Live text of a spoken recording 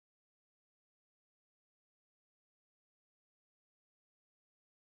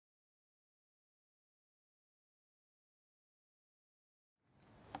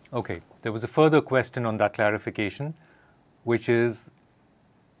Okay, there was a further question on that clarification, which is,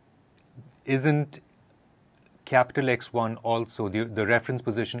 isn't capital X1 also, the reference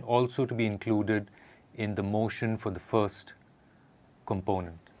position also to be included in the motion for the first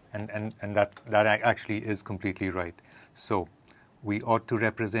component? And that actually is completely right. So we ought to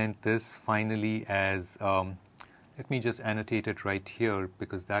represent this finally as, let me just annotate it right here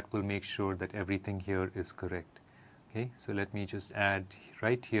because that will make sure that everything here is correct. Okay, so let me just add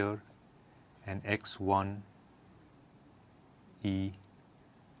right here an X1 E1.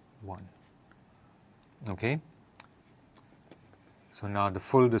 Okay, so now the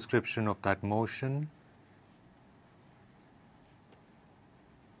full description of that motion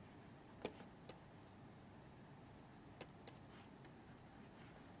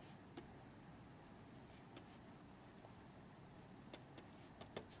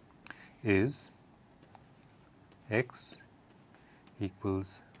is x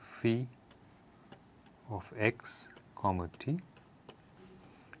equals phi of x comma t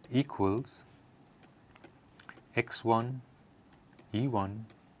equals x1 E1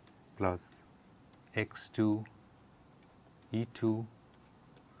 plus x2 E2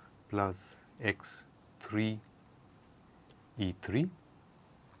 plus x3 E3,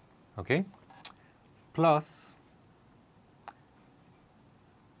 okay, plus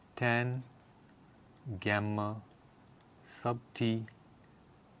tan gamma sub t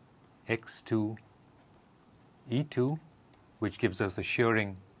x2 E2, which gives us the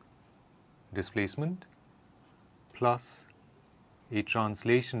shearing displacement, plus a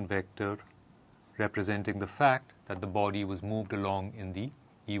translation vector representing the fact that the body was moved along in the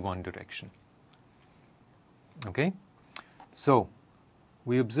E1 direction. Okay, so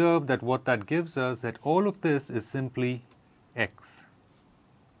we observe that what that gives us, that all of this is simply x,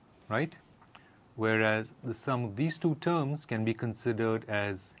 right? Whereas the sum of these two terms can be considered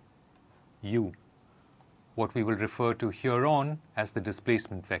as u, what we will refer to here on as the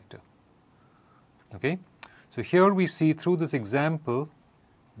displacement vector. Okay, so here we see through this example,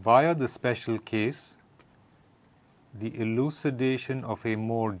 via the special case, the elucidation of a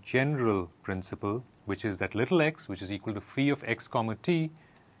more general principle, which is that little x, which is equal to phi of x comma t,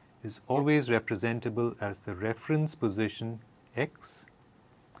 is always representable as the reference position x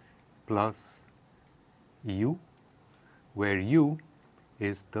plus u, where u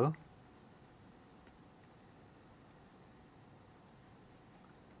is the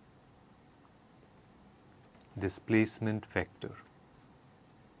displacement vector.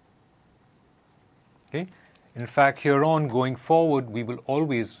 Okay. In fact, here on going forward, we will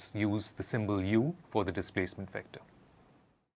always use the symbol u for the displacement vector.